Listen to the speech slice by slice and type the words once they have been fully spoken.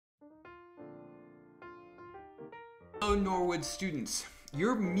Hello Norwood students.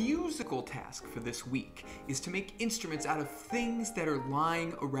 Your musical task for this week is to make instruments out of things that are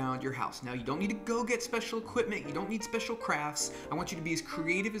lying around your house. Now you don't need to go get special equipment, you don't need special crafts. I want you to be as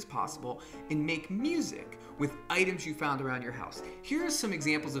creative as possible and make music with items you found around your house. Here are some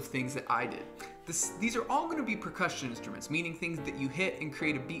examples of things that I did. These are all going to be percussion instruments, meaning things that you hit and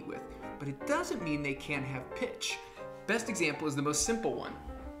create a beat with, but it doesn't mean they can't have pitch. Best example is the most simple one.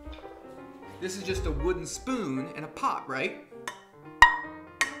 This is just a wooden spoon and a pot, right?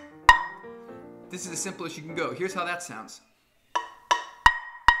 This is as simple as you can go. Here's how that sounds.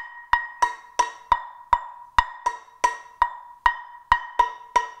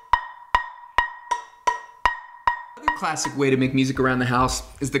 Another classic way to make music around the house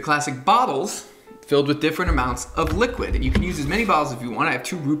is the classic bottles filled with different amounts of liquid. And you can use as many bottles if you want. I have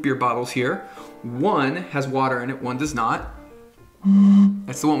 2 root beer bottles here. One has water in it, one does not.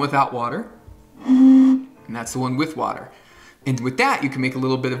 That's the one without water. And that's the one with water. And with that, you can make a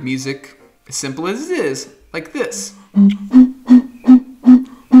little bit of music as simple as it is, like this. What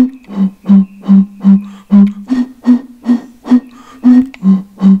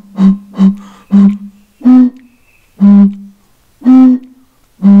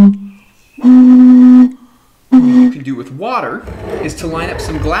you can do with water is to line up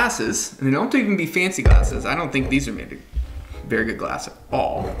some glasses, and they don't even be fancy glasses. I don't think these are made of very good glass at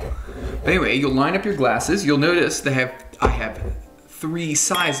all. But anyway, you'll line up your glasses. You'll notice that I have 3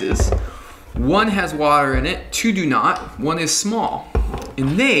 sizes. One has water in it, 2 do not. One is small.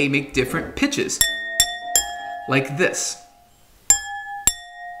 And they make different pitches, like this.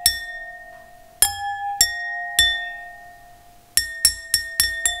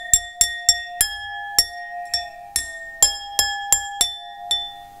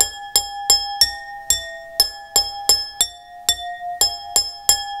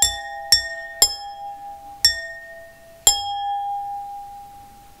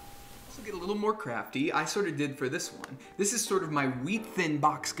 Get a little more crafty. I sort of did for this one. This is sort of my wheat thin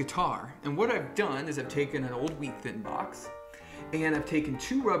box guitar. And what I've done is I've taken an old wheat thin box and I've taken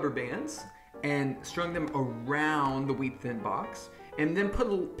 2 rubber bands and strung them around the wheat thin box and then put a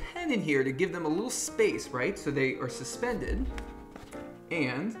little pen in here to give them a little space, right? So they are suspended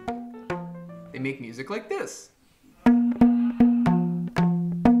and they make music like this.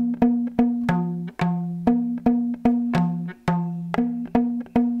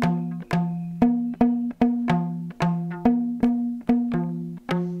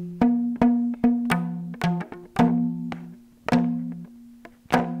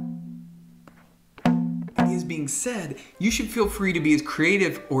 Being said, you should feel free to be as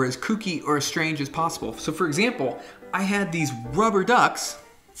creative or as kooky or as strange as possible. So for example, I had these rubber ducks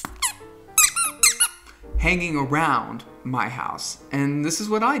hanging around my house, and this is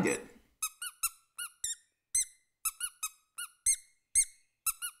what I did.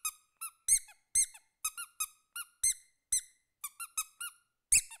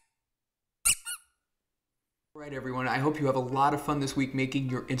 All right, everyone, I hope you have a lot of fun this week making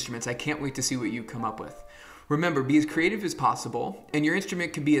your instruments. I can't wait to see what you come up with. Remember, be as creative as possible, and your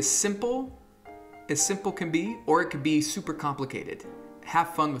instrument can be as simple can be, or it could be super complicated.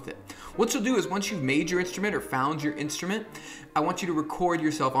 Have fun with it. What you'll do is once you've made your instrument or found your instrument, I want you to record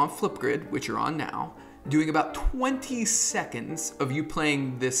yourself on Flipgrid, which you're on now, doing about 20 seconds of you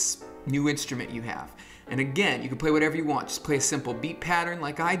playing this new instrument you have. And again, you can play whatever you want. Just play a simple beat pattern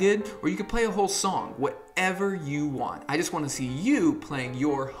like I did, or you can play a whole song, whatever you want. I just want to see you playing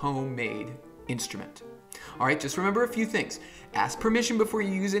your homemade instrument. All right, just remember a few things. Ask permission before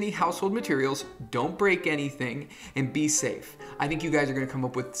you use any household materials, don't break anything, and be safe. I think you guys are going to come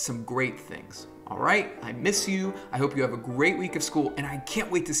up with some great things. All right, I miss you. I hope you have a great week of school, and I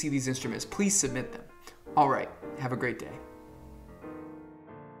can't wait to see these instruments. Please submit them. All right, have a great day.